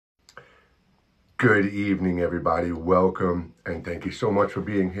Good evening, everybody. Welcome, and thank you so much for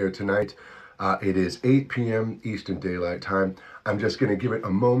being here tonight. It is 8 p.m. Eastern Daylight Time. I'm just going to give it a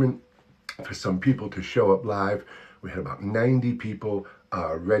moment for some people to show up live. We had about 90 people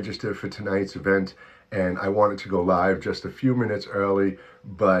register for tonight's event, and I wanted to go live just a few minutes early,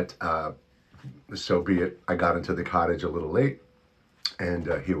 but so be it. I got into the cottage a little late, and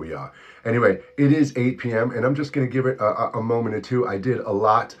here we are. Anyway, it is 8 p.m., and I'm just going to give it a moment or two. I did a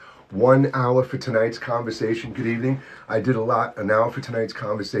lot. 1 hour for tonight's conversation. Good evening. I did an hour for tonight's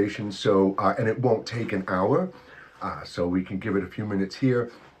conversation, so and it won't take an hour, so we can give it a few minutes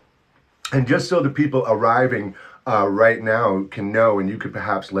here. And just so the people arriving right now can know, and you could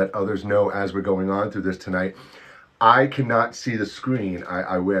perhaps let others know as we're going on through this tonight, I cannot see the screen.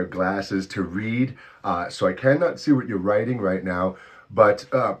 I wear glasses to read, so I cannot see what you're writing right now. But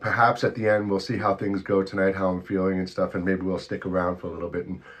perhaps at the end, we'll see how things go tonight, how I'm feeling and stuff, and maybe we'll stick around for a little bit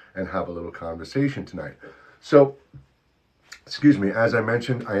and have a little conversation tonight. So, excuse me, as I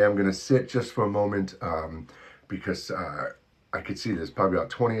mentioned, I am going to sit just for a moment because I could see there's probably about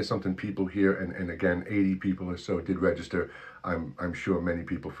 20 or something people here, and again, 80 people or so did register. I'm sure many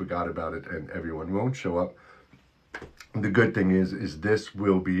people forgot about it, and everyone won't show up. The good thing is this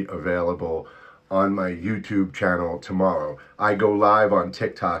will be available on my YouTube channel tomorrow. I go live on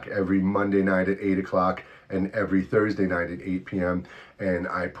TikTok every Monday night at 8 o'clock and every Thursday night at 8 p.m. And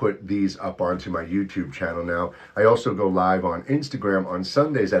I put these up onto my YouTube channel now. I also go live on Instagram on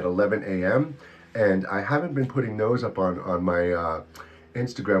Sundays at 11 a.m. And I haven't been putting those up on my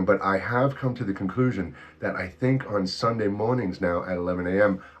Instagram, but I have come to the conclusion that I think on Sunday mornings now at 11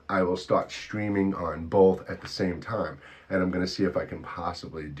 a.m. I will start streaming on both at the same time. And I'm going to see if I can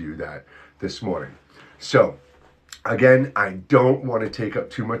possibly do that this morning. So, again, I don't want to take up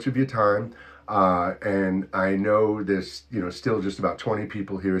too much of your time. And I know there's, still just about 20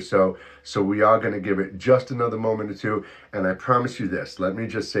 people here. So we are going to give it just another moment or two. And I promise you this, let me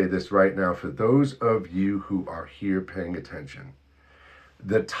just say this right now for those of you who are here paying attention.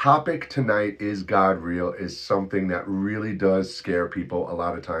 The topic tonight, is God real, is something that really does scare people a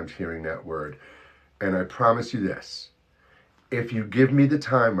lot of times hearing that word. And I promise you this, if you give me the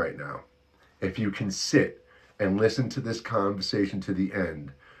time right now, if you can sit and listen to this conversation to the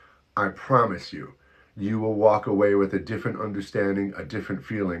end, I promise you, you will walk away with a different understanding, a different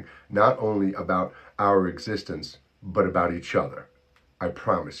feeling, not only about our existence, but about each other. I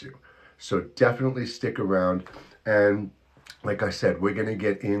promise you. So definitely stick around. And like I said, we're going to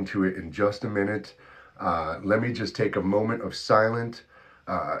get into it in just a minute. Let me just take a moment of silence.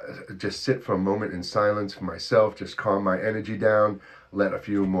 Just sit for a moment in silence for myself. Just calm my energy down. Let a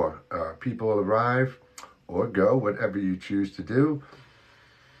few more people arrive or go, whatever you choose to do.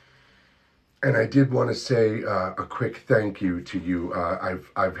 And I did want to say a quick thank you to you.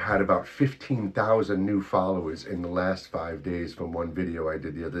 I've had about 15,000 new followers in the last 5 days from one video I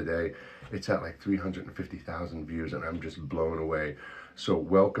did the other day. It's at like 350,000 views, and I'm just blown away. So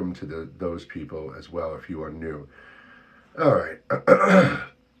welcome to those people as well if you are new. All right.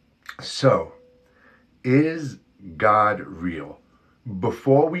 So, is God real?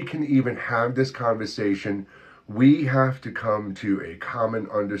 Before we can even have this conversation, we have to come to a common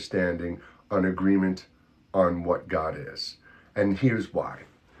understanding, an agreement on what God is. And here's why.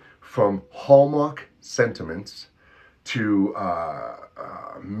 From Hallmark sentiments to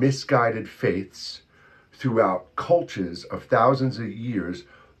misguided faiths, throughout cultures of thousands of years,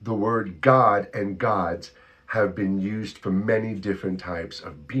 the word God and gods have been used for many different types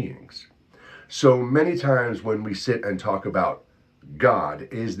of beings. So many times when we sit and talk about God,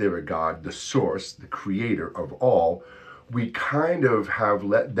 is there a God, the source, the creator of all, we kind of have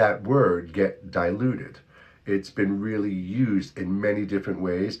let that word get diluted. It's been really used in many different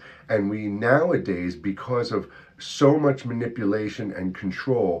ways. And we nowadays, because of so much manipulation and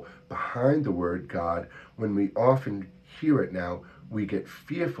control behind the word God, when we often hear it now, we get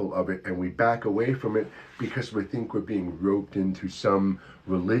fearful of it and we back away from it because we think we're being roped into some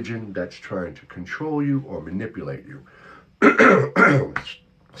religion that's trying to control you or manipulate you.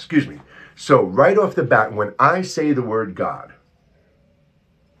 Excuse me. So right off the bat, when I say the word God,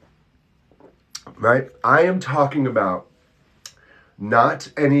 right, I am talking about not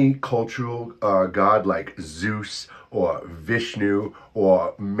any cultural God like Zeus or Vishnu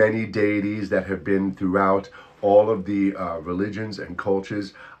or many deities that have been throughout all of the religions and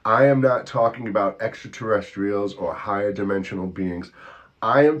cultures. I am not talking about extraterrestrials or higher dimensional beings.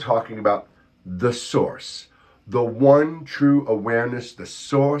 I am talking about the source, the one true awareness, the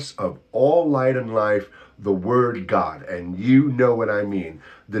source of all light and life, the word God, and you know what I mean.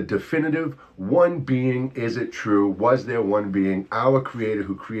 The definitive one being, is it true? Was there one being, our creator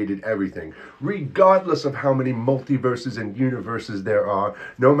who created everything? Regardless of how many multiverses and universes there are,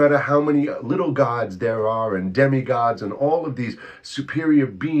 no matter how many little gods there are and demigods and all of these superior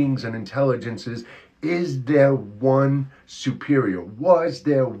beings and intelligences, is there one superior? Was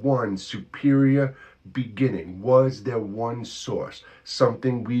there one superior beginning? Was there one source?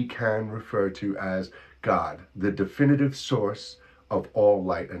 Something we can refer to as God, the definitive source of all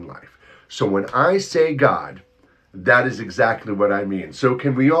light and life. So when I say God, that is exactly what I mean. So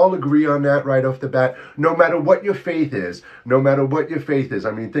can we all agree on that right off the bat? No matter what your faith is, no matter what your faith is,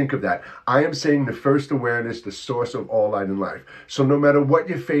 I mean, think of that. I am saying the first awareness, the source of all light and life. So no matter what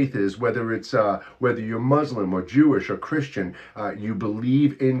your faith is, whether it's whether you're Muslim or Jewish or Christian, you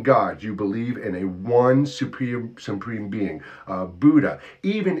believe in God. You believe in a one supreme being, Buddha.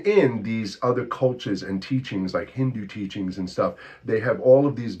 Even in these other cultures and teachings like Hindu teachings and stuff, they have all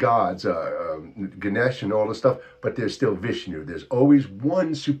of these gods, Ganesh and all this stuff, but there's still Vishnu. There's always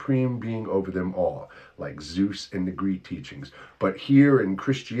one supreme being over them all, like Zeus in the Greek teachings. But here in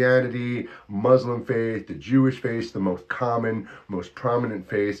Christianity, Muslim faith, the Jewish faith, the most common, most prominent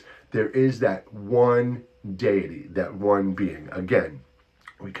faith, there is that one deity, that one being. Again,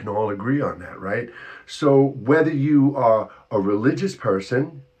 we can all agree on that, right? So whether you are a religious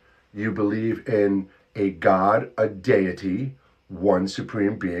person, you believe in a God, a deity, one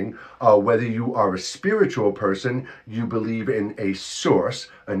supreme being, whether you are a spiritual person, you believe in a source,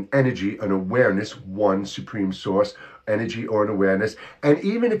 an energy, an awareness, one supreme source, energy or an awareness. And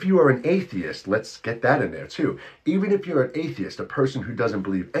even if you are an atheist, let's get that in there too. Even if you're an atheist, a person who doesn't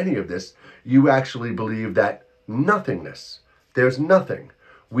believe any of this, you actually believe that nothingness, there's nothing.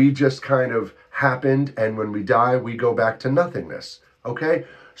 We just kind of happened, and when we die, we go back to nothingness, okay?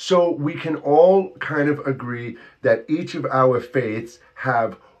 So we can all kind of agree that each of our faiths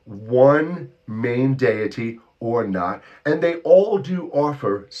have one main deity or not, and they all do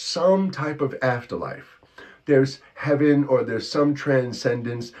offer some type of afterlife. There's heaven, or there's some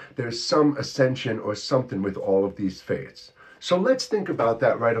transcendence, there's some ascension or something with all of these faiths. So let's think about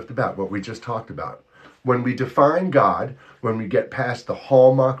that right off the bat, what we just talked about. When we define God, when we get past the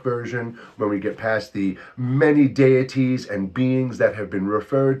Hallmark version, when we get past the many deities and beings that have been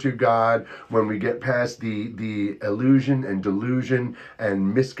referred to God, when we get past the illusion and delusion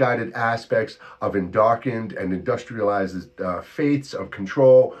and misguided aspects of darkened and industrialized faiths of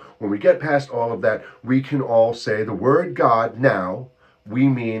control, when we get past all of that, we can all say the word God now, we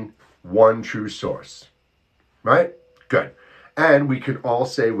mean one true source, right? Good. And we can all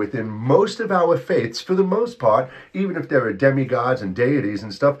say within most of our faiths, for the most part, even if there are demigods and deities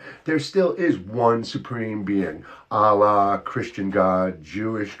and stuff, there still is one supreme being. Allah, Christian God,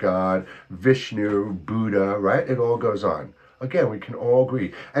 Jewish God, Vishnu, Buddha, right? It all goes on. Again, we can all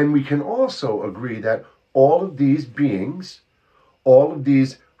agree. And we can also agree that all of these beings, all of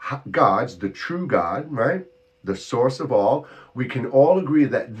these gods, the true God, right? The source of all, we can all agree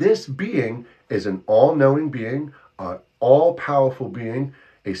that this being is an all-knowing being, all-powerful being,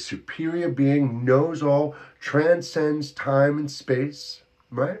 a superior being, knows all, transcends time and space,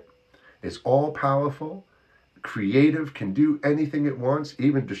 right? Is all-powerful, creative, can do anything it wants,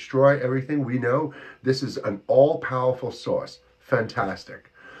 even destroy everything. We know this is an all-powerful source.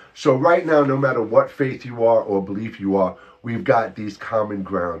 Fantastic. So right now, no matter what faith you are or belief you are, we've got these common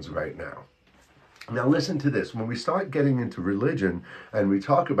grounds right now. Now listen to this. When we start getting into religion and we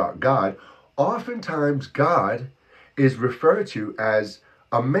talk about God, oftentimes God is referred to as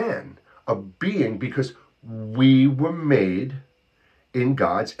a man, a being, because we were made in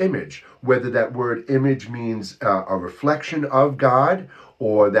God's image. Whether that word image means a reflection of God,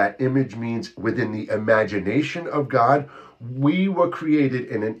 or that image means within the imagination of God, we were created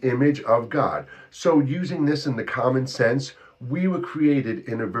in an image of God. So using this in the common sense, we were created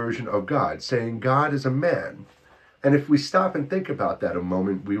in a version of God, saying God is a man. And if we stop and think about that a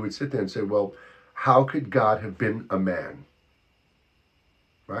moment, we would sit there and say, well, how could God have been a man?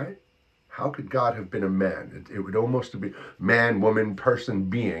 Right? How could God have been a man? It would almost be man, woman, person,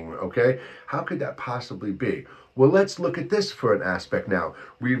 being, okay? How could that possibly be? Well, let's look at this for an aspect now.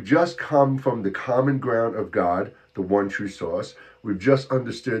 We've just come from the common ground of God, the one true source. We've just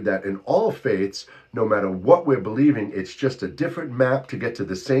understood that in all faiths, no matter what we're believing, it's just a different map to get to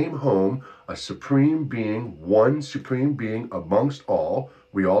the same home, a supreme being, one supreme being amongst all.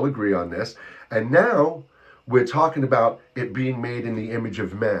 We all agree on this. And now we're talking about it being made in the image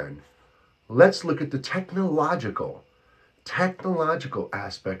of man. Let's look at the technological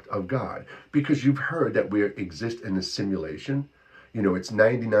aspect of God, because you've heard that we exist in a simulation. You know, it's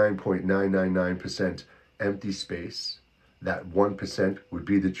 99.999% empty space. That 1% would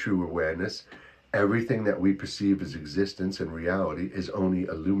be the true awareness. Everything that we perceive as existence and reality is only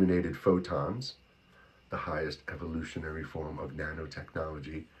illuminated photons, the highest evolutionary form of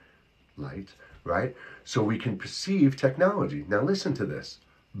nanotechnology, light, right? So we can perceive technology. Now listen to this.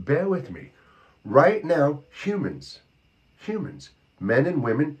 Bear with me. Right now, humans, men and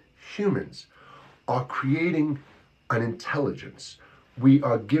women, humans, are creating an intelligence. We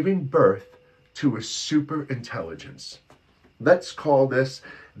are giving birth to a super intelligence. Let's call this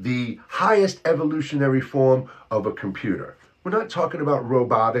the highest evolutionary form of a computer. We're not talking about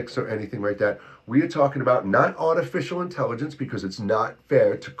robotics or anything like that. We are talking about not artificial intelligence, because it's not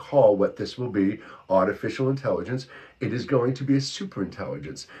fair to call what this will be artificial intelligence. It is going to be a super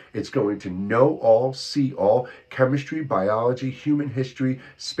intelligence. It's going to know all, see all, chemistry, biology, human history,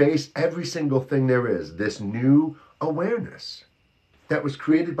 space, every single thing there is. This new awareness that was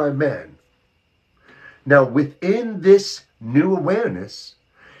created by man. Now, within this new awareness,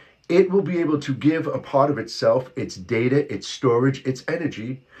 it will be able to give a part of itself, its data, its storage, its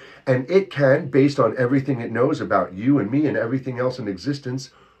energy, and it can, based on everything it knows about you and me and everything else in existence,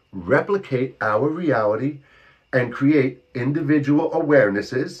 replicate our reality and create individual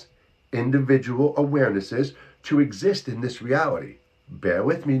awarenesses to exist in this reality. Bear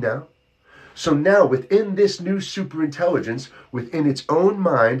with me now. So now, within this new superintelligence, within its own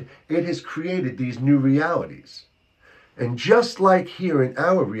mind, it has created these new realities. And just like here in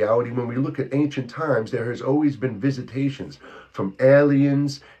our reality, when we look at ancient times, there has always been visitations from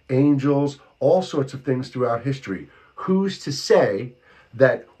aliens, angels, all sorts of things throughout history. Who's to say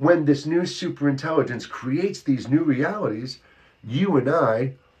that when this new superintelligence creates these new realities, you and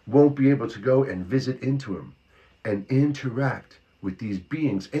I won't be able to go and visit into them and interact with these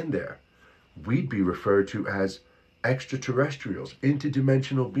beings in there? We'd be referred to as extraterrestrials,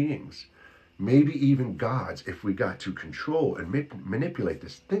 interdimensional beings. Maybe even gods, if we got to control and manipulate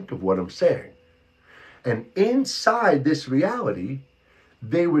this. Think of what I'm saying. And inside this reality,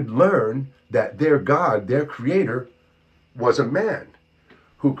 they would learn that their God, their creator, was a man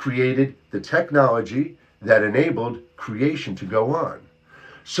who created the technology that enabled creation to go on.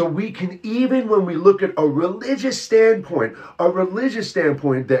 So we can, even when we look at a religious standpoint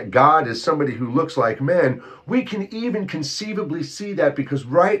that God is somebody who looks like man, we can even conceivably see that, because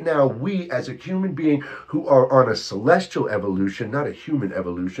right now we as a human being who are on a celestial evolution, not a human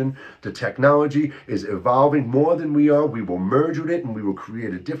evolution, the technology is evolving more than we are. We will merge with it and we will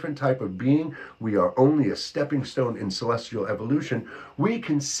create a different type of being. We are only a stepping stone in celestial evolution. We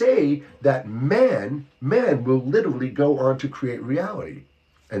can say that man will literally go on to create reality.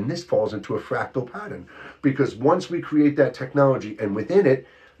 And this falls into a fractal pattern, because once we create that technology and within it,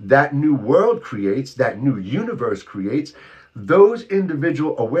 that new world creates, that new universe creates, those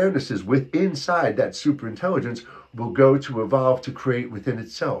individual awarenesses inside that superintelligence will go to evolve to create within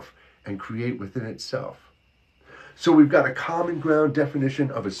itself and create within itself. So we've got a common ground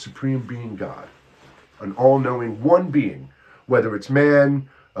definition of a supreme being God, an all-knowing one being, whether it's man,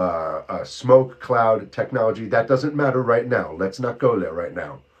 smoke, cloud, technology, that doesn't matter right now. Let's not go there right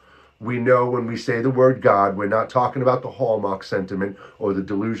now. We know when we say the word God, we're not talking about the hallmark sentiment or the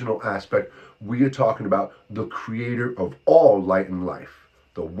delusional aspect. We are talking about the creator of all light and life,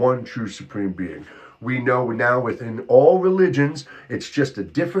 the one true supreme being. We know now within all religions, it's just a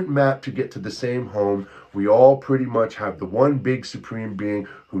different map to get to the same home. We all pretty much have the one big supreme being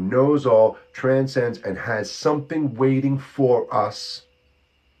who knows all, transcends, and has something waiting for us,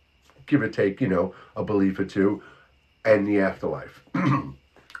 give or take, a belief or two, and the afterlife.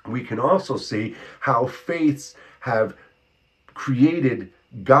 We can also see how faiths have created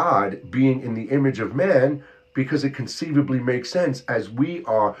God being in the image of man, because it conceivably makes sense as we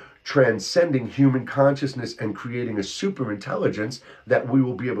are transcending human consciousness and creating a super intelligence that we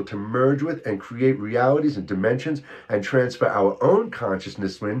will be able to merge with and create realities and dimensions and transfer our own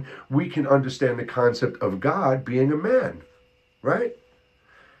consciousness when we can understand the concept of God being a man, right?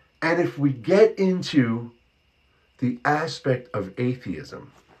 And if we get into the aspect of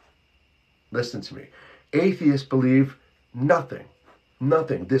atheism, listen to me. Atheists believe nothing.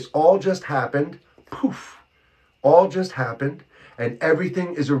 This all just happened. Poof. All just happened. And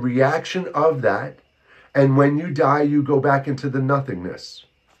everything is a reaction of that. And when you die, you go back into the nothingness.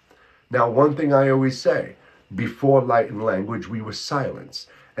 Now, one thing I always say, before light and language, we were silence.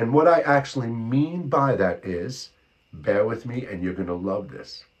 And what I actually mean by that is, bear with me and you're going to love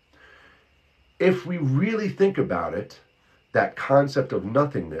this. If we really think about it, that concept of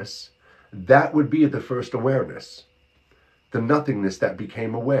nothingness, that would be the first awareness. The nothingness that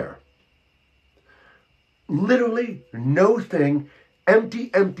became aware. Literally, no thing Empty,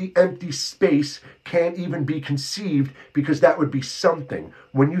 empty, empty space can't even be conceived because that would be something.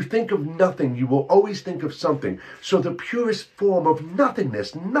 When you think of nothing, you will always think of something. So the purest form of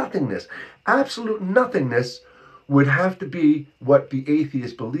nothingness, nothingness, absolute nothingness would have to be what the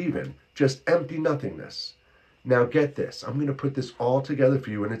atheists believe in, just empty nothingness. Now get this, I'm going to put this all together for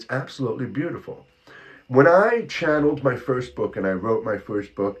you, and it's absolutely beautiful. When I channeled my first book and I wrote my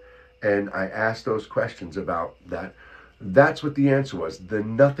first book and I asked those questions about that, that's what the answer was. The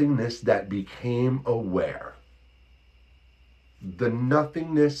nothingness that became aware. The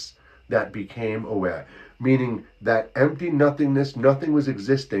nothingness that became aware. Meaning that empty nothingness, nothing was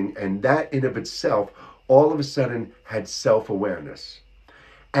existing, and that in of itself, all of a sudden had self-awareness.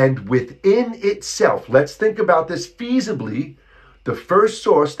 And within itself, let's think about this feasibly. The first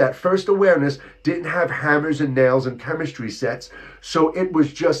source, that first awareness, didn't have hammers and nails and chemistry sets. So it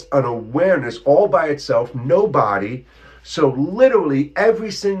was just an awareness all by itself, no body. So literally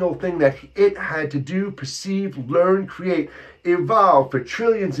every single thing that it had to do, perceive, learn, create, evolve for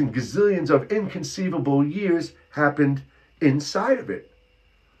trillions and gazillions of inconceivable years happened inside of it.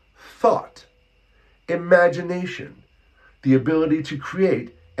 Thought, imagination, the ability to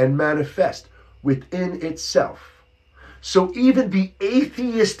create and manifest within itself. So even the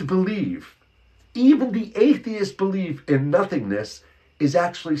atheist belief in nothingness is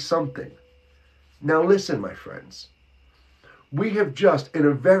actually something. Now listen, my friends. We have just, in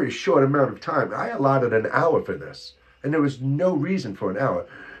a very short amount of time, I allotted an hour for this, and there was no reason for an hour,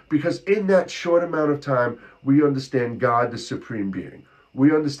 because in that short amount of time, we understand God, the supreme being.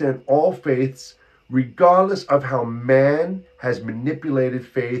 We understand all faiths, regardless of how man has manipulated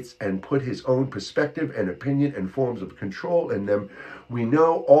faiths and put his own perspective and opinion and forms of control in them. We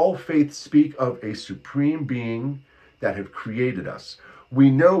know all faiths speak of a supreme being that have created us. We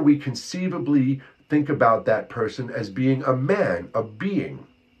know we conceivably think about that person as being a man, a being,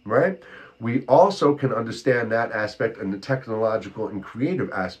 right? We also can understand that aspect and the technological and creative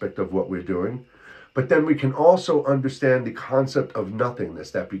aspect of what we're doing. But then we can also understand the concept of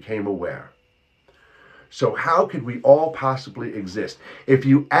nothingness that became aware. So how could we all possibly exist? If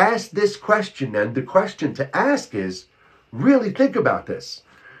you ask this question, then the question to ask is, really think about this.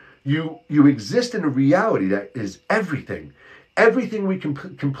 You exist in a reality that is everything. Everything we can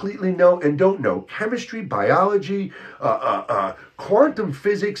completely know and don't know. Chemistry, biology, quantum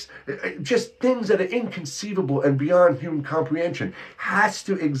physics, just things that are inconceivable and beyond human comprehension has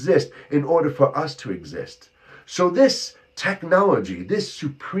to exist in order for us to exist. So this technology, this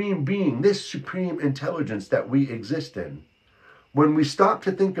supreme being, this supreme intelligence that we exist in, when we stop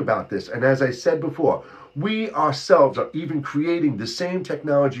to think about this, and as I said before, we ourselves are even creating the same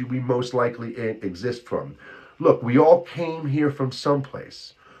technology we most likely exist from. Look, we all came here from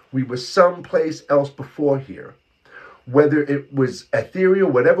someplace. We were someplace else before here. Whether it was ethereal,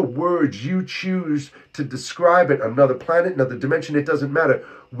 whatever words you choose to describe it, another planet, another dimension, it doesn't matter.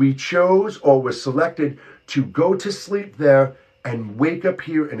 We chose or were selected to go to sleep there and wake up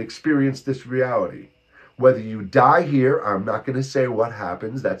here and experience this reality. Whether you die here, I'm not going to say what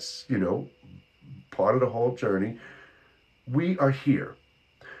happens. That's, part of the whole journey. We are here.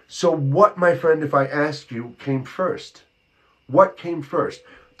 So what, my friend, if I ask you, came first? What came first?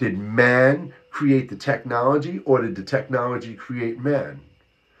 Did man create the technology, or did the technology create man?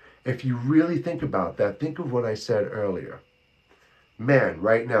 If you really think about that, think of what I said earlier. Man,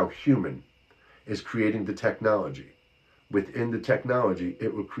 right now, human, is creating the technology. Within the technology,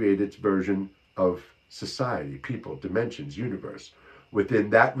 it will create its version of society, people, dimensions, universe. Within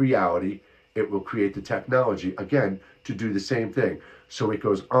that reality, it will create the technology, again, to do the same thing. So it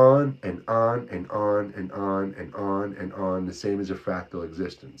goes on and on and on and on and on and on, the same as a fractal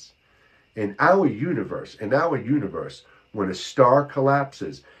existence. In our universe, when a star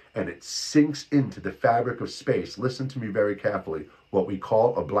collapses and it sinks into the fabric of space, listen to me very carefully, what we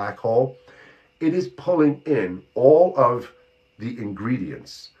call a black hole, it is pulling in all of the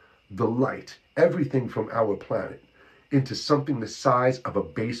ingredients, the light, everything from our planet into something the size of a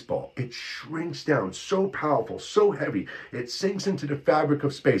baseball. It shrinks down, so powerful, so heavy. It sinks into the fabric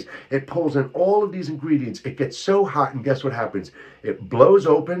of space. It pulls in all of these ingredients. It gets so hot, and guess what happens? It blows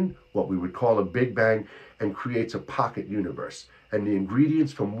open what we would call a Big Bang and creates a pocket universe. And the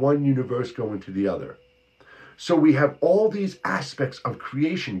ingredients from one universe go into the other. So we have all these aspects of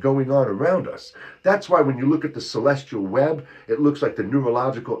creation going on around us. That's why when you look at the celestial web, it looks like the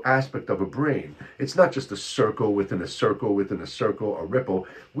neurological aspect of a brain. It's not just a circle within a circle within a circle, a ripple.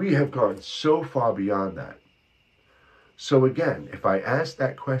 We have gone so far beyond that. So again, if I ask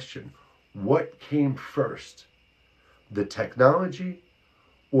that question, what came first? The technology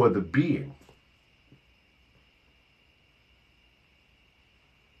or the being?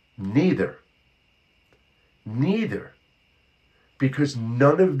 Neither. Neither. Because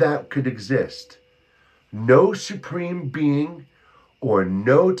none of that could exist. No supreme being or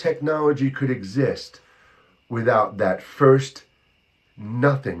no technology could exist without that first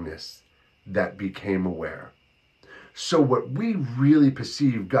nothingness that became aware. So what we really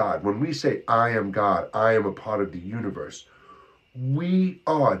perceive God, when we say, I am God, I am a part of the universe, we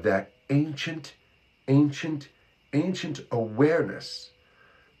are that ancient awareness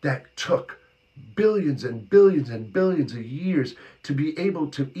that took billions and billions and billions of years to be able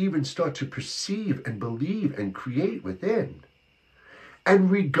to even start to perceive and believe and create within. And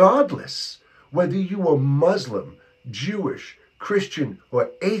regardless whether you are Muslim, Jewish, Christian,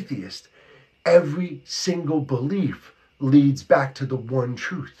 or atheist, every single belief leads back to the one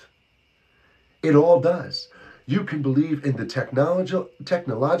truth. It all does. You can believe in the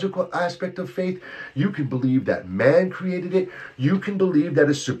technological aspect of faith. You can believe that man created it. You can believe that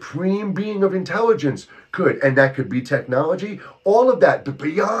a supreme being of intelligence could, and that could be technology, all of that. But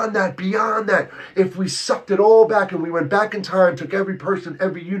beyond that, if we sucked it all back and we went back in time, took every person,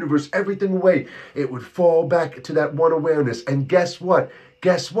 every universe, everything away, it would fall back to that one awareness. And guess what?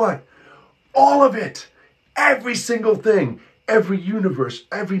 All of it, every single thing, every universe,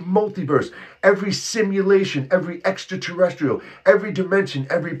 every multiverse, every simulation, every extraterrestrial, every dimension,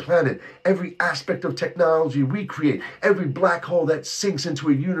 every planet, every aspect of technology we create, every black hole that sinks into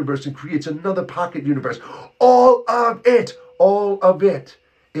a universe and creates another pocket universe, all of it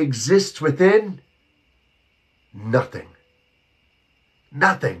exists within nothing.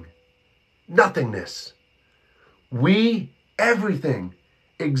 Nothingness. Everything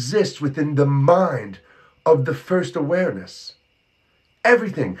exists within the mind of the first awareness.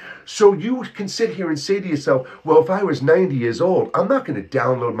 Everything. So you can sit here and say to yourself, well, if I was 90 years old, I'm not going to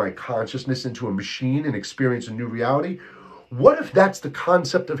download my consciousness into a machine and experience a new reality. What if that's the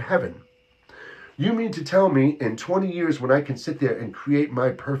concept of heaven? You mean to tell me in 20 years when I can sit there and create my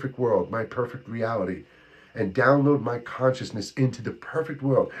perfect world, my perfect reality, and download my consciousness into the perfect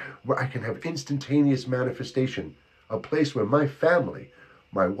world where I can have instantaneous manifestation, a place where my family,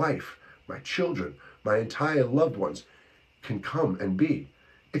 my wife, my children, my entire loved ones can come and be.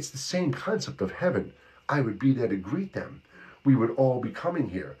 It's the same concept of heaven. I would be there to greet them. We would all be coming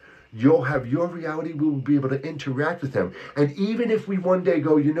here. You'll have your reality. We will be able to interact with them. And even if we one day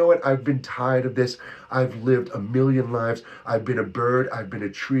go, you know what? I've been tired of this. I've lived a million lives. I've been a bird. I've been a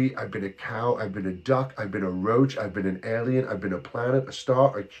tree. I've been a cow. I've been a duck. I've been a roach. I've been an alien. I've been a planet, a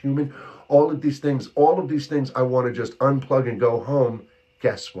star, a human. All of these things I want to just unplug and go home.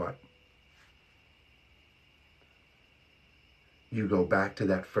 Guess what? You go back to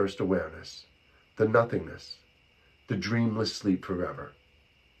that first awareness, the nothingness, the dreamless sleep forever.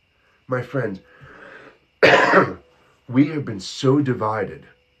 My friends, we have been so divided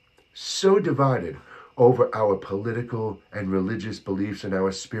over our political and religious beliefs and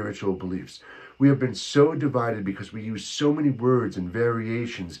our spiritual beliefs. We have been so divided because we use so many words and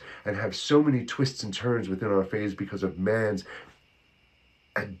variations and have so many twists and turns within our faiths because of man's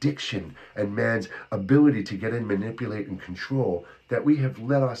addiction and man's ability to get in, manipulate, and control, that we have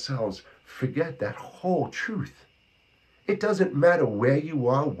let ourselves forget that whole truth. It doesn't matter where you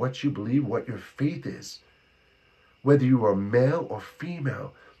are, what you believe, what your faith is. Whether you are male or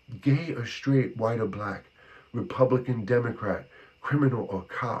female, gay or straight, white or black, Republican, Democrat, criminal or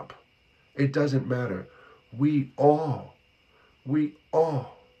cop. It doesn't matter. We all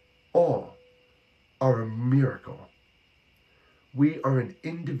are a miracle. We are an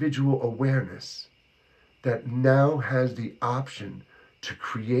individual awareness that now has the option to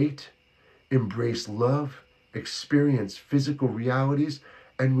create, embrace love, experience physical realities,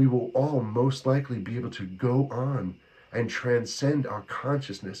 and we will all most likely be able to go on and transcend our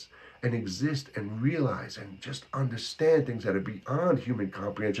consciousness and exist and realize and just understand things that are beyond human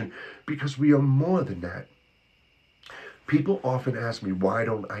comprehension, because we are more than that. People often ask me, why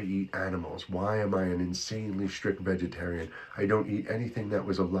don't I eat animals? Why am I an insanely strict vegetarian? I don't eat anything that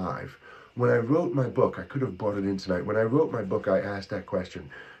was alive. When I wrote my book, I could have brought it in tonight. When I wrote my book, I asked that question,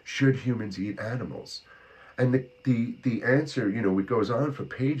 should humans eat animals? And the answer, it goes on for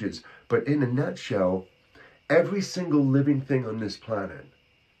pages, but in a nutshell, every single living thing on this planet,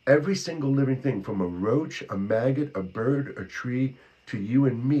 every single living thing, from a roach, a maggot, a bird, a tree, to you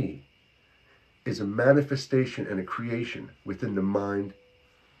and me, is a manifestation and a creation within the mind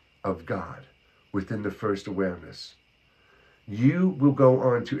of God, within the first awareness. You will go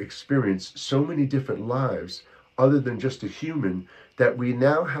on to experience so many different lives other than just a human, that we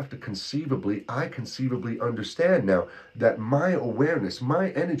now have to I conceivably understand now that my awareness,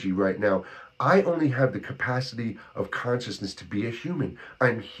 my energy right now, I only have the capacity of consciousness to be a human.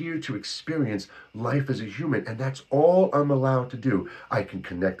 I'm here to experience life as a human, and that's all I'm allowed to do. I can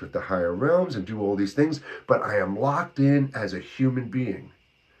connect with the higher realms and do all these things, but I am locked in as a human being.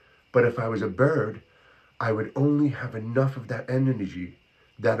 But if I was a bird, I would only have enough of that energy,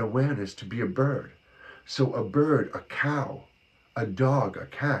 that awareness to be a bird. So a bird, a cow, a dog, a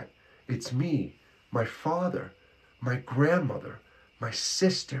cat, it's me, my father, my grandmother, my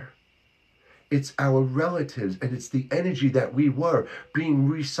sister. It's our relatives, and it's the energy that we were being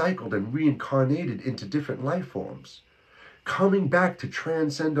recycled and reincarnated into different life forms. Coming back to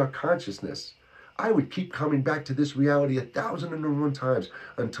transcend our consciousness. I would keep coming back to this reality 1,001 times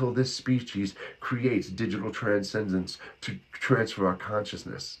until this species creates digital transcendence to transfer our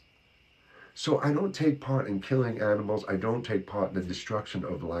consciousness. So I don't take part in killing animals. I don't take part in the destruction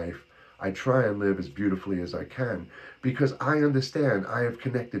of life. I try and live as beautifully as I can because I understand I have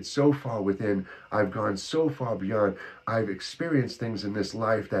connected so far within. I've gone so far beyond. I've experienced things in this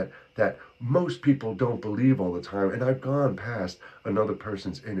life that most people don't believe all the time. And I've gone past another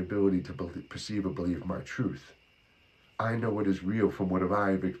person's inability to perceive or believe my truth. I know what is real from what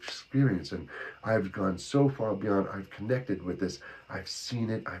I've experienced, and I've gone so far beyond. I've connected with this. I've seen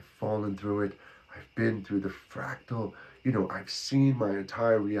it. I've fallen through it. I've been through the fractal. I've seen my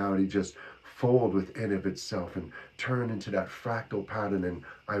entire reality just fold within of itself and turn into that fractal pattern. And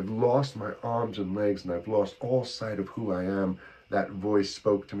I've lost my arms and legs, and I've lost all sight of who I am. That voice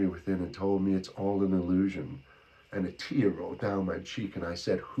spoke to me within and told me it's all an illusion. And a tear rolled down my cheek, and I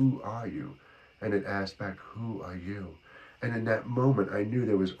said, "Who are you?" And it asked back, "Who are you?" And in that moment, I knew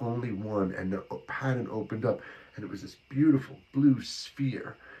there was only one, and the pattern opened up, and it was this beautiful blue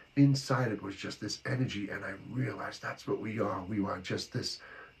sphere. Inside it was just this energy, and I realized that's what we are. We are just this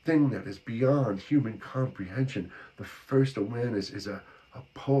thing that is beyond human comprehension. The first awareness is a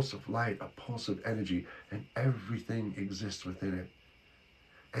pulse of light, a pulse of energy, and everything exists within it.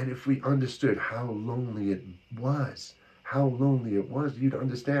 And if we understood how lonely it was, you'd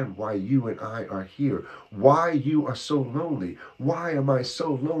understand why you and I are here, why you are so lonely, why am I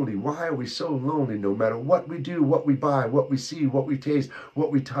so lonely, why are we so lonely no matter what we do, what we buy, what we see, what we taste, what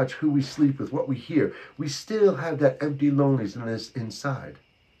we touch, who we sleep with, what we hear. We still have that empty loneliness inside.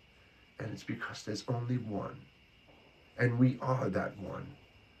 And it's because there's only one. And we are that one.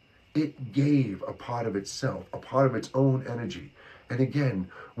 It gave a part of itself, a part of its own energy. And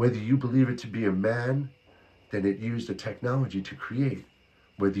again, whether you believe it to be a man, then it used a technology to create.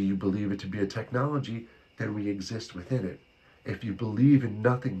 Whether you believe it to be a technology, then we exist within it. If you believe in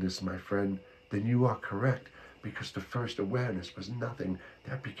nothingness, my friend, then you are correct, because the first awareness was nothing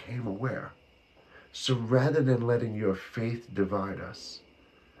that became aware. So rather than letting your faith divide us,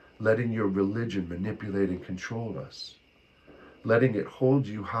 letting your religion manipulate and control us, letting it hold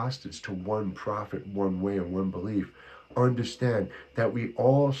you hostage to one prophet, one way, or one belief, understand that we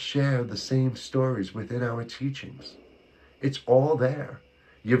all share the same stories within our teachings. It's all there.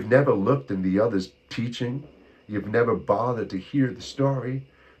 You've never looked in the other's teaching. You've never bothered to hear the story,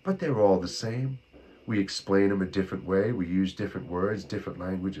 but they're all the same. We explain them a different way. We use different words, different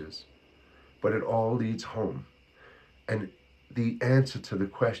languages, but it all leads home. And the answer to the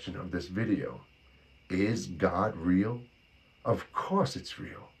question of this video, is God real? Of course it's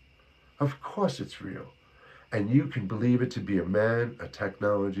real. Of course it's real. And you can believe it to be a man, a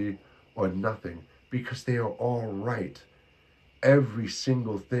technology, or nothing, because they are all right. Every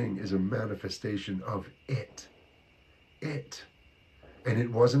single thing is a manifestation of it. It. And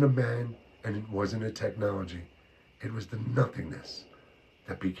it wasn't a man, and it wasn't a technology. It was the nothingness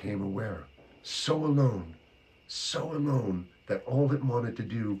that became aware. So alone that all it wanted to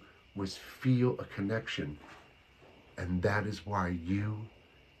do was feel a connection. And that is why you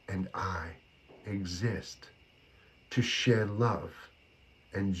and I exist. To share love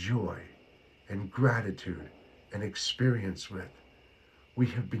and joy and gratitude and experience with. We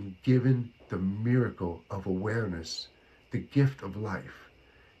have been given the miracle of awareness, the gift of life,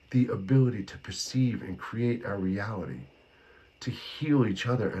 the ability to perceive and create our reality, to heal each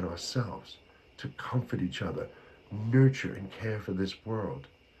other and ourselves, to comfort each other, nurture and care for this world,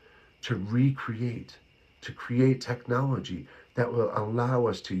 to recreate, to create technology that will allow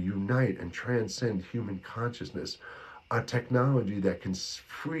us to unite and transcend human consciousness, a technology that can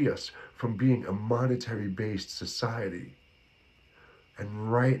free us from being a monetary-based society. And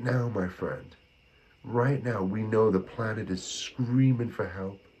right now, my friend, right now, we know the planet is screaming for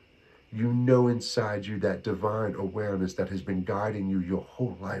help. You know inside you that divine awareness that has been guiding you your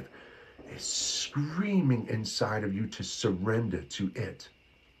whole life is screaming inside of you to surrender to it.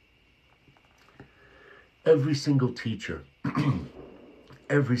 Every single teacher,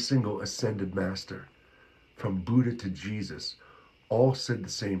 every single ascended master, from Buddha to Jesus, all said the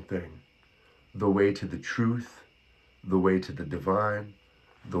same thing. The way to the truth, the way to the divine,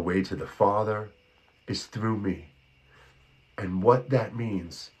 the way to the Father is through me. And what that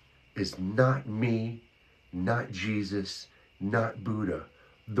means is not me, not Jesus, not Buddha.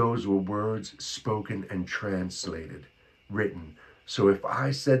 Those were words spoken and translated, written. So if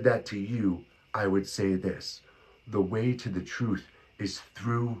I said that to you, I would say this: the way to the truth is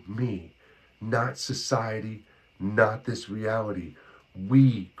through me, not society, not this reality.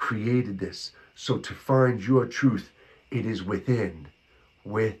 We created this. So to find your truth, it is within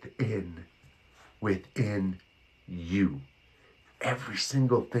you. Every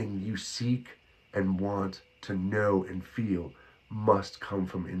single thing you seek and want to know and feel must come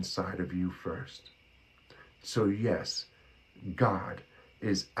from inside of you first. So yes, God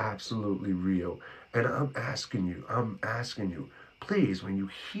is absolutely real. And I'm asking you, please, when you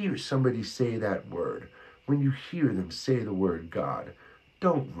hear somebody say that word, when you hear them say the word God,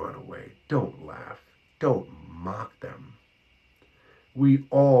 don't run away, don't laugh, don't mock them. We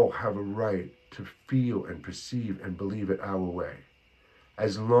all have a right to feel and perceive and believe it our way.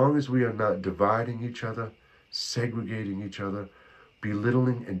 As long as we are not dividing each other, segregating each other,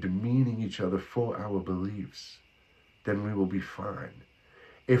 belittling and demeaning each other for our beliefs, then we will be fine.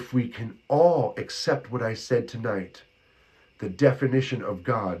 If we can all accept what I said tonight, the definition of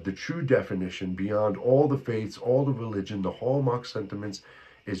God, the true definition beyond all the faiths, all the religion, the hallmark sentiments,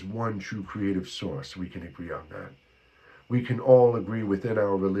 is one true creative source. We can agree on that. We can all agree within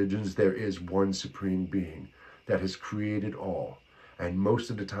our religions there is one supreme being that has created all. And most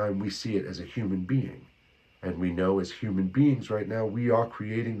of the time we see it as a human being. And we know as human beings right now, we are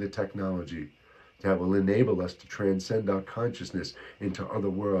creating the technology that will enable us to transcend our consciousness into other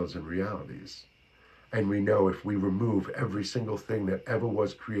worlds and realities. And we know if we remove every single thing that ever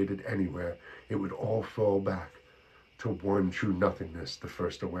was created anywhere, it would all fall back to one true nothingness, the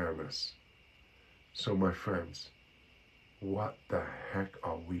first awareness. So my friends, what the heck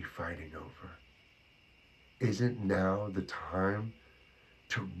are we fighting over? Isn't now the time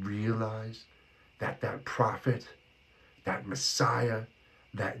to realize that that prophet, that Messiah,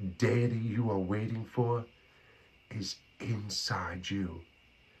 that deity you are waiting for is inside you?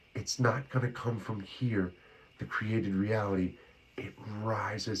 It's not going to come from here, the created reality. It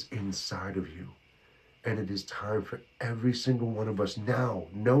rises inside of you. And it is time for every single one of us now,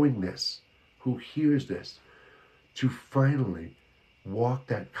 knowing this, who hears this, to finally walk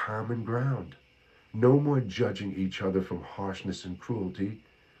that common ground. No more judging each other from harshness and cruelty.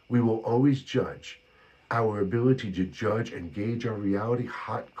 We will always judge. Our ability to judge and gauge our reality,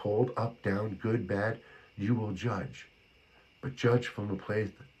 hot, cold, up, down, good, bad, you will judge. But judge from a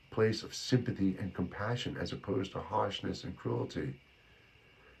place of sympathy and compassion as opposed to harshness and cruelty.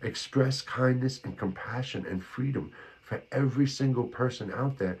 Express kindness and compassion and freedom for every single person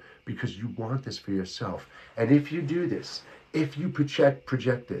out there because you want this for yourself. And if you do this, if you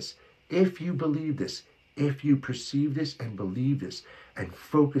project this, if you believe this, if you perceive this and believe this and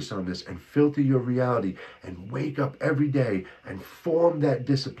focus on this and filter your reality and wake up every day and form that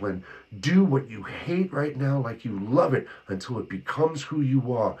discipline, do what you hate right now like you love it until it becomes who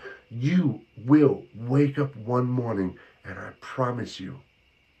you are, you will wake up one morning and I promise you,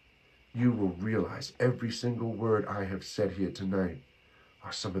 you will realize every single word I have said here tonight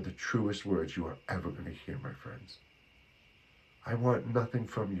are some of the truest words you are ever going to hear, my friends. I want nothing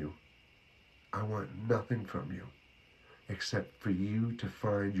from you. I want nothing from you except for you to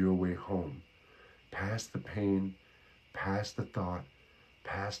find your way home, past the pain, past the thought,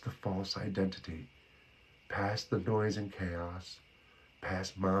 past the false identity, past the noise and chaos,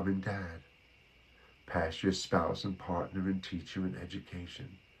 past mom and dad, past your spouse and partner and teacher and education,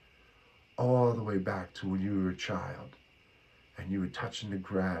 all the way back to when you were a child and you were touching the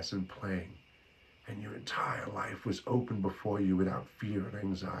grass and playing and your entire life was open before you without fear and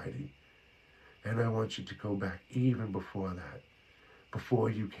anxiety. And I want you to go back even before that,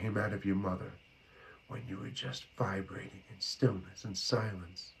 before you came out of your mother, when you were just vibrating in stillness and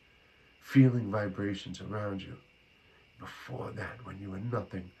silence, feeling vibrations around you. Before that, when you were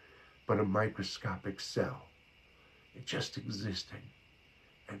nothing but a microscopic cell, just existing.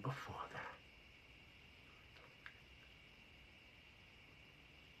 And before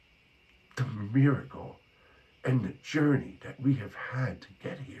that, the miracle and the journey that we have had to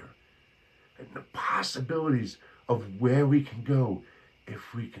get here, and the possibilities of where we can go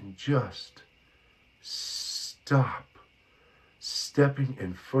if we can just stop stepping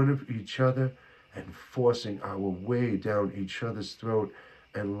in front of each other and forcing our way down each other's throat,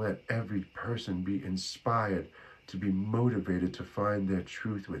 and let every person be inspired to be motivated to find their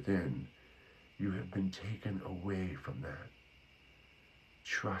truth within. You have been taken away from that.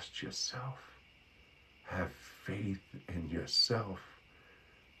 Trust yourself. Have faith in yourself,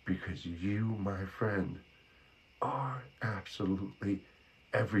 because you, my friend, are absolutely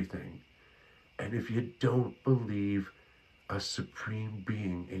everything. And if you don't believe a supreme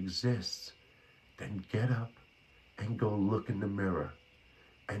being exists, then get up and go look in the mirror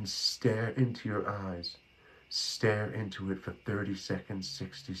and stare into your eyes. Stare into it for 30 seconds,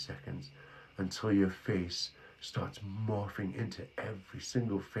 60 seconds, until your face starts morphing into every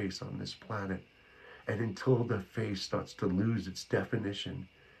single face on this planet, and until the face starts to lose its definition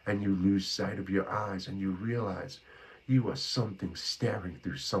and you lose sight of your eyes and you realize you are something staring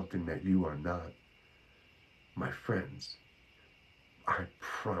through something that you are not. My friends, I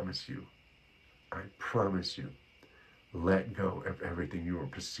promise you, let go of everything you are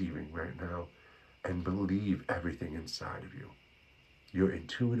perceiving right now and believe everything inside of you. Your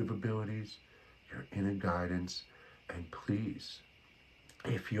intuitive abilities, your inner guidance, and please,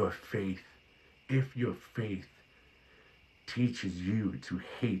 if your faith teaches you to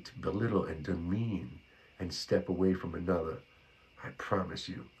hate, belittle, and demean and step away from another, I promise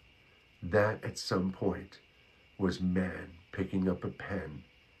you, that at some point was man picking up a pen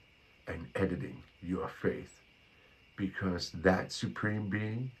and editing your faith. Because that supreme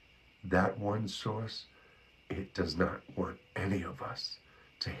being, that one source, it does not want any of us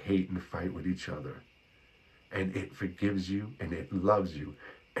to hate and fight with each other. And it forgives you and it loves you.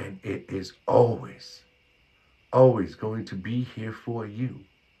 And it is always going to be here for you.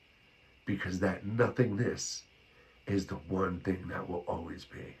 Because that nothingness is the one thing that will always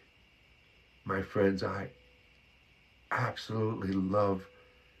be. My friends, I absolutely love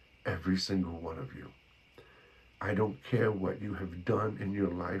every single one of you. I don't care what you have done in your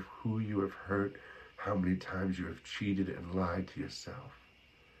life, who you have hurt, how many times you have cheated and lied to yourself.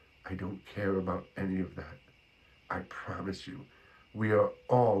 I don't care about any of that. I promise you, we are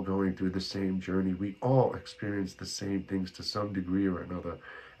all going through the same journey. We all experience the same things to some degree or another.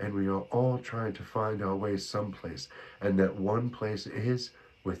 And we are all trying to find our way someplace. And that one place is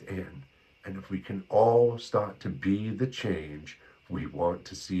within. And if we can all start to be the change we want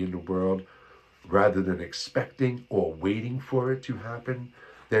to see in the world, rather than expecting or waiting for it to happen,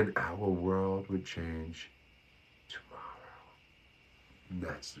 then our world would change tomorrow. And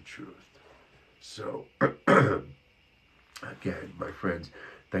that's the truth. So, again, my friends,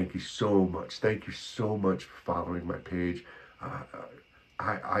 thank you so much. Thank you so much for following my page.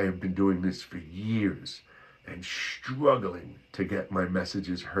 I have been doing this for years and struggling to get my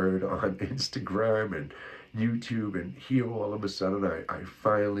messages heard on Instagram and YouTube, and here all of a sudden I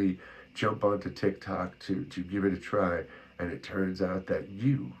finally jump onto TikTok to give it a try, and it turns out that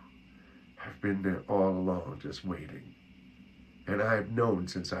you have been there all along just waiting. And I've known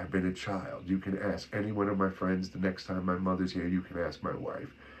since I've been a child. You can ask any one of my friends. The next time my mother's here, you can ask my wife.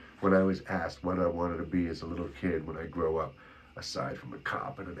 When I was asked what I wanted to be as a little kid when I grow up, aside from a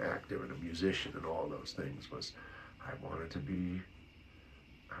cop and an actor and a musician and all those things, was I wanted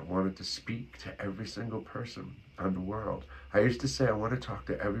to speak to every single person in the world. I used to say I want to talk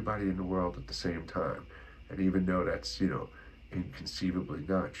to everybody in the world at the same time. And even though that's, inconceivably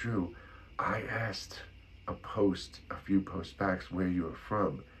not true, I asked a few posts back, where you are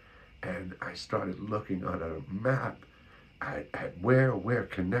from. And I started looking on a map at where we're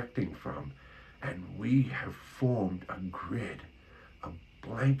connecting from. And we have formed a grid, a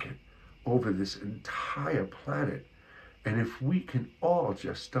blanket over this entire planet. And if we can all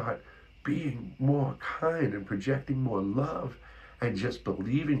just start being more kind and projecting more love and just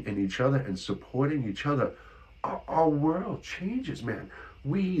believing in each other and supporting each other, our world changes, man.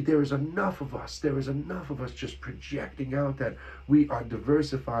 There is enough of us just projecting out that we are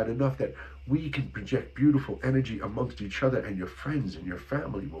diversified enough that we can project beautiful energy amongst each other, and your friends and your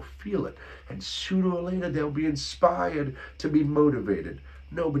family will feel it. And sooner or later, they'll be inspired to be motivated.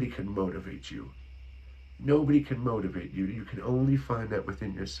 Nobody can motivate you. Nobody can motivate you. You can only find that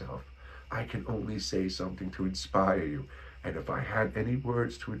within yourself. I can only say something to inspire you. And if I had any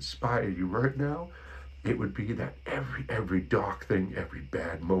words to inspire you right now, it would be that every dark thing, every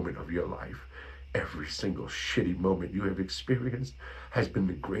bad moment of your life, every single shitty moment you have experienced has been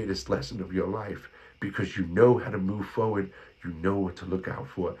the greatest lesson of your life, because you know how to move forward, you know what to look out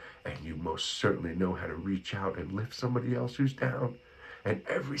for, and you most certainly know how to reach out and lift somebody else who's down. And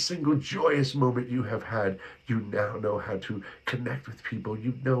every single joyous moment you have had, you now know how to connect with people.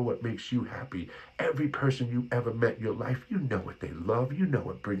 You know what makes you happy. Every person you ever met in your life, you know what they love. You know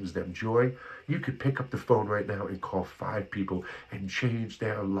what brings them joy. You could pick up the phone right now and call 5 people and change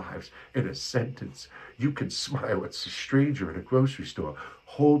their lives in a sentence. You can smile at a stranger in a grocery store,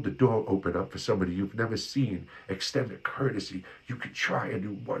 hold the door open up for somebody you've never seen, extend a courtesy. You could try and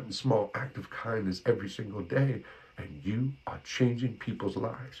do one small act of kindness every single day, and you are changing people's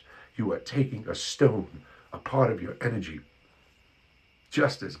lives. You are taking a stone, a part of your energy,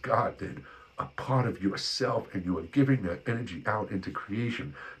 just as God did, a part of yourself, and you are giving that energy out into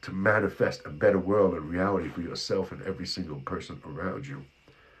creation to manifest a better world and reality for yourself and every single person around you.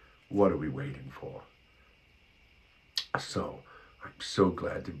 What are we waiting for? So, I'm so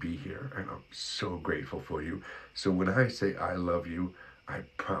glad to be here, and I'm so grateful for you. So when I say I love you, I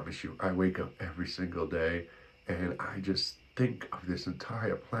promise you, I wake up every single day and I just think of this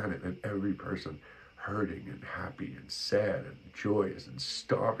entire planet and every person hurting and happy and sad and joyous and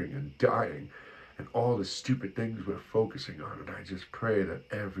starving and dying and all the stupid things we're focusing on. And I just pray that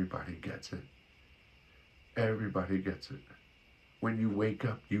everybody gets it. Everybody gets it. When you wake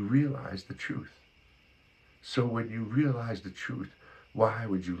up, you realize the truth. So when you realize the truth, why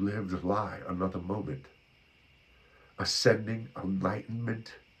would you live the lie another moment? Ascending,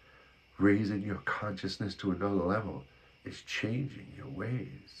 enlightenment, raising your consciousness to another level is changing your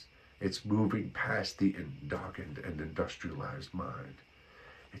ways. It's moving past the darkened and industrialized mind.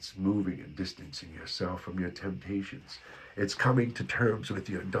 It's moving and distancing yourself from your temptations. It's coming to terms with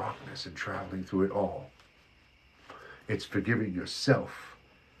your darkness and traveling through it all. It's forgiving yourself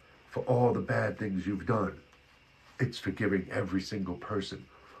for all the bad things you've done. It's forgiving every single person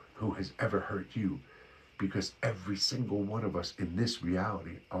who has ever hurt you, because every single one of us in this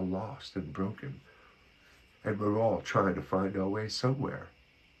reality are lost and broken. And we're all trying to find our way somewhere.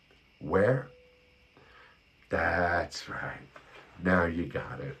 Where? That's right. Now you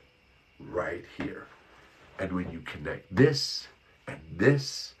got it. Right here. And when you connect this, and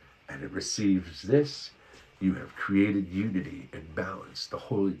it receives this, you have created unity and balance, the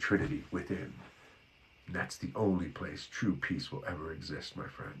Holy Trinity within. And that's the only place true peace will ever exist, my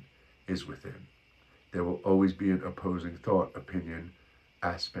friend, is within. There will always be an opposing thought, opinion,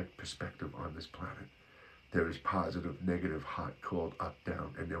 aspect, perspective on this planet. There is positive, negative, hot, cold, up,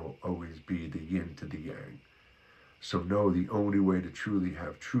 down, and there will always be the yin to the yang. So know the only way to truly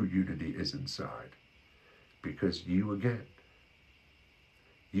have true unity is inside. Because you, again,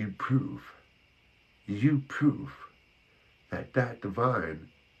 you prove that that divine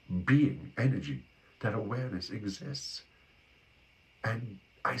being, energy, that awareness exists. And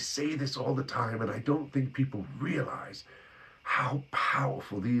I say this all the time, and I don't think people realize how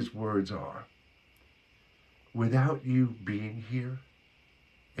powerful these words are. Without you being here,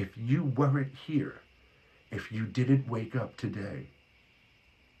 if you weren't here, if you didn't wake up today,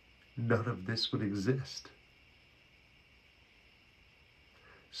 none of this would exist.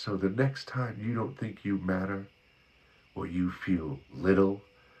 So the next time you don't think you matter, or you feel little,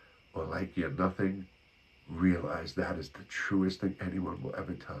 or like you're nothing, realize that is the truest thing anyone will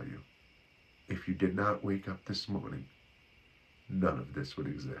ever tell you. If you did not wake up this morning, none of this would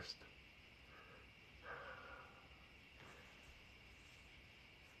exist.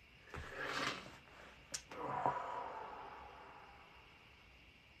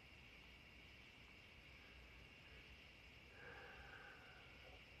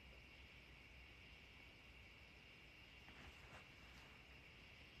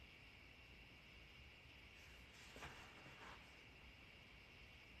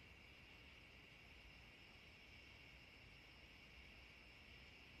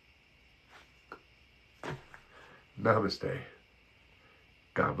 Namaste.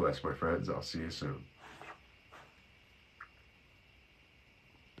 God bless, my friends. I'll see you soon.